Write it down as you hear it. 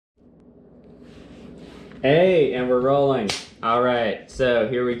Hey, and we're rolling. All right, so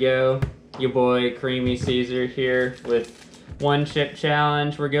here we go. Your boy Creamy Caesar here with one chip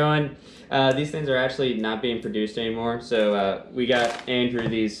challenge. We're going. These things are actually not being produced anymore. So we got Andrew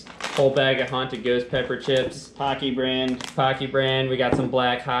these whole bag of Haunted Ghost Pepper chips. Paqui brand. Paqui brand. We got some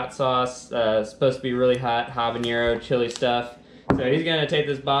black hot sauce. Supposed to be really hot habanero chili stuff. So he's gonna take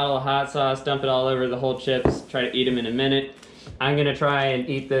this bottle of hot sauce, dump it all over the whole chips, try to eat them in a minute. I'm gonna try and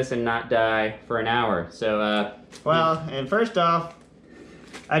eat this and not die for an hour. So well, and first off,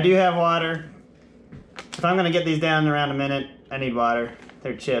 I do have water. If I'm gonna get these down in around a minute, I need water.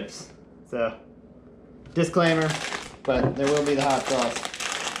 They're chips. So, disclaimer, but there will be the hot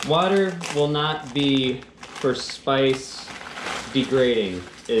sauce. Water will not be for spice degrading.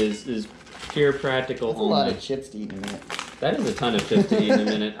 Is pure practical. That's a lot of chips to eat in a minute. That is a ton of chips to eat in a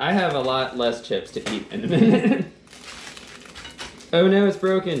minute. I have a lot less chips to eat in a minute. Oh no, it's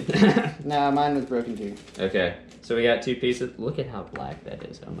broken. Nah, mine was broken too. Okay, so we got two pieces. Look at how black that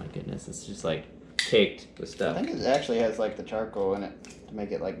is. Oh my goodness, it's just like caked with stuff. I think it actually has like the charcoal in it to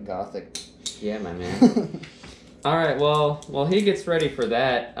make it like gothic. Yeah, my man. All right, well, while he gets ready for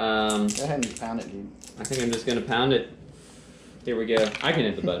that, Go ahead and pound it, dude. I think I'm just gonna pound it. Here we go. I can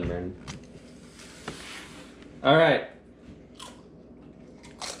hit the button, Brandon. All right.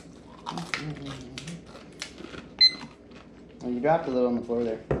 Well, you dropped a little on the floor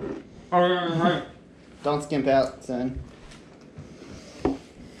there. All right. Don't skimp out, son. All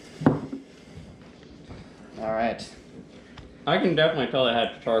right. I can definitely tell it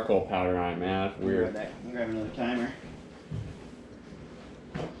had charcoal powder on it, man. That's weird. I'll grab another timer.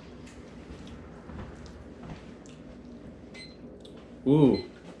 Ooh. You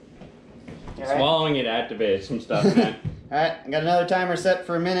all right? Swallowing it activates some stuff, man. Alright, I got another timer set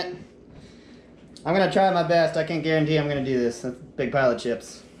for a minute. I'm gonna try my best. I can't guarantee I'm gonna do this. That's a big pile of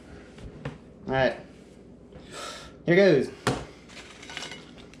chips. Alright. Here goes.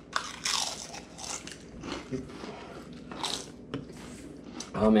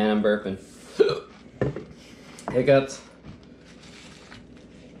 Oh man, I'm burping. Hiccups.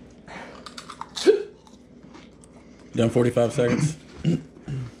 Done 45 seconds.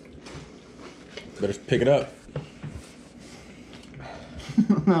 Better pick it up.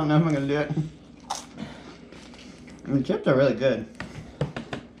 I don't know if I'm gonna do it. The chips are really good.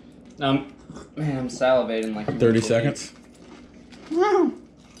 Man, I'm salivating like 30 seconds.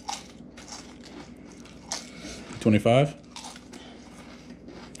 25.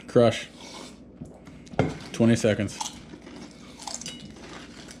 Crush. 20 seconds.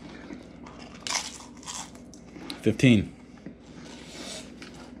 15.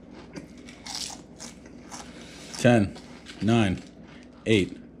 10. 9.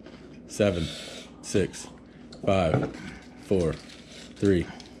 8. 7. 6. 5. 4. 3.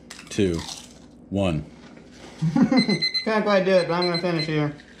 2. 1. Can't quite do it, but I'm gonna finish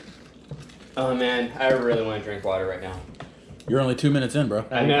here. Oh man, I really want to drink water right now. You're only 2 minutes in, bro.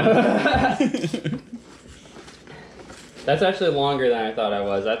 I know. That's actually longer than I thought I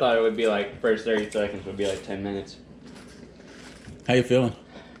was. I thought it would be like, first 30 seconds would be like 10 minutes. How you feeling?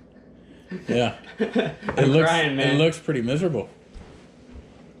 Yeah. I'm crying, man. It looks pretty miserable.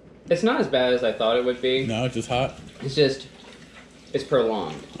 It's not as bad as I thought it would be. No, it's just hot. It's just, it's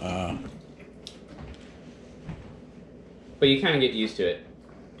prolonged. But you kind of get used to it.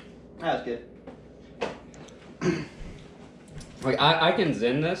 That was good. Like, I can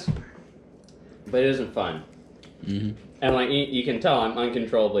zen this, but it isn't fun. Mm-hmm. And like, you can tell I'm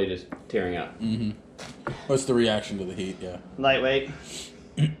uncontrollably just tearing up. Mm-hmm. What's the reaction to the heat? Yeah. Lightweight.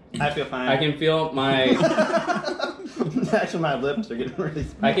 I feel fine. I can feel my... Actually, my lips are getting really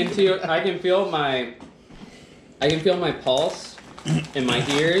small. I can feel my pulse in my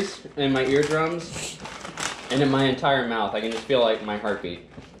ears, in my eardrums, and in my entire mouth. I can just feel like my heartbeat.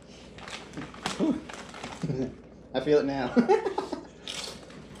 I feel it now.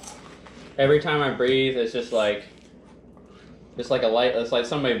 Every time I breathe, it's just like a light. It's like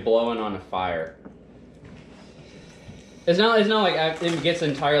somebody blowing on a fire. It's not like it gets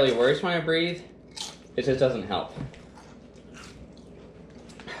entirely worse when I breathe. It just doesn't help.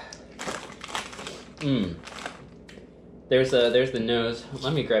 There's the nose.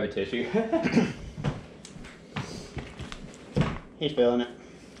 Let me grab a tissue. He's feeling it.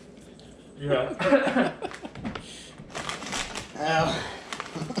 Yeah. Ow.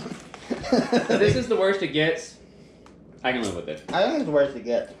 This is the worst it gets. I can live with it. I think it's the worst it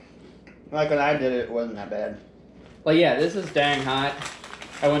gets. Like when I did it, it wasn't that bad. Well, yeah, this is dang hot.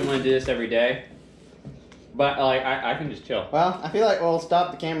 I wouldn't want to do this every day. But like, I can just chill. Well, I feel like we'll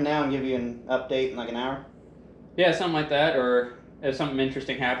stop the camera now and give you an update in like an hour. Yeah, something like that, or if something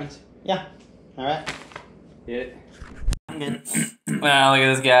interesting happens. Yeah. All right. Hit. I'm good. Wow, look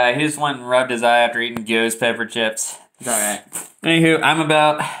at this guy. He just went and rubbed his eye after eating ghost pepper chips. It's alright. Anywho, I'm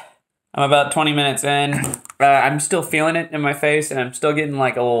about 20 minutes in. I'm still feeling it in my face, and I'm still getting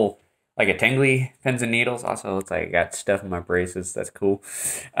like a tingly pins and needles. Also, looks like I got stuff in my braces. That's cool.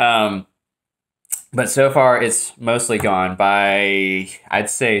 But so far, it's mostly gone by, I'd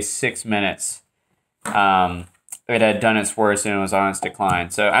say, 6 minutes. It had done its worst and it was on its decline.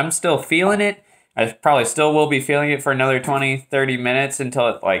 So I'm still feeling it. I probably still will be feeling it for another 20, 30 minutes until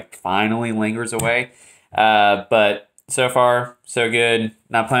it like finally lingers away. But so far, so good.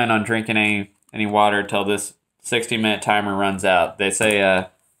 Not planning on drinking any water until this 60-minute timer runs out. They say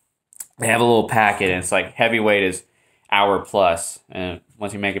they have a little packet, and it's like heavyweight is hour plus. And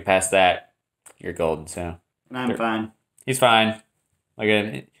once you make it past that, you're golden. So And I'm fine. he's fine.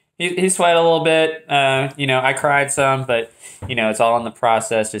 Like he sweat a little bit. I cried some, but it's all in the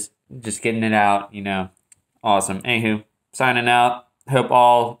process. Just getting it out. Awesome. Anywho, signing out. Hope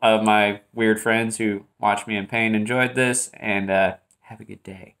all of my weird friends who watch me in pain enjoyed this, and have a good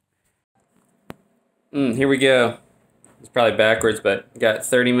day. Here we go. It's probably backwards, but got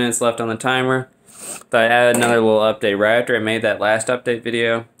 30 minutes left on the timer. Thought I'd add another little update right after I made that last update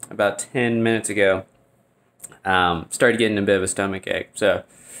video about 10 minutes ago. Started getting a bit of a stomach ache, so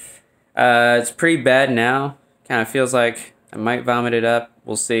it's pretty bad now. Kind of feels like I might vomit it up.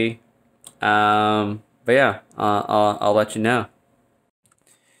 We'll see. But yeah, I'll let you know.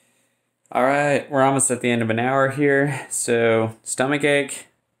 All right, we're almost at the end of an hour here. So stomach ache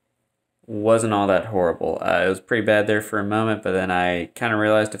wasn't all that horrible. It was pretty bad there for a moment, but then I kind of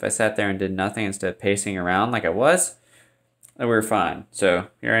realized if I sat there and did nothing instead of pacing around like I was, then we were fine. So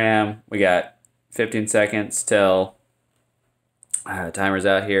here I am. We got 15 seconds till timer's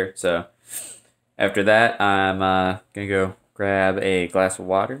out here. So after that, I'm gonna go grab a glass of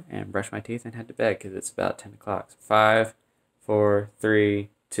water and brush my teeth and head to bed because it's about 10 o'clock. So 5, 4, 3,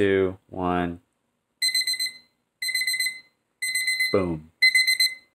 2, 1. Boom.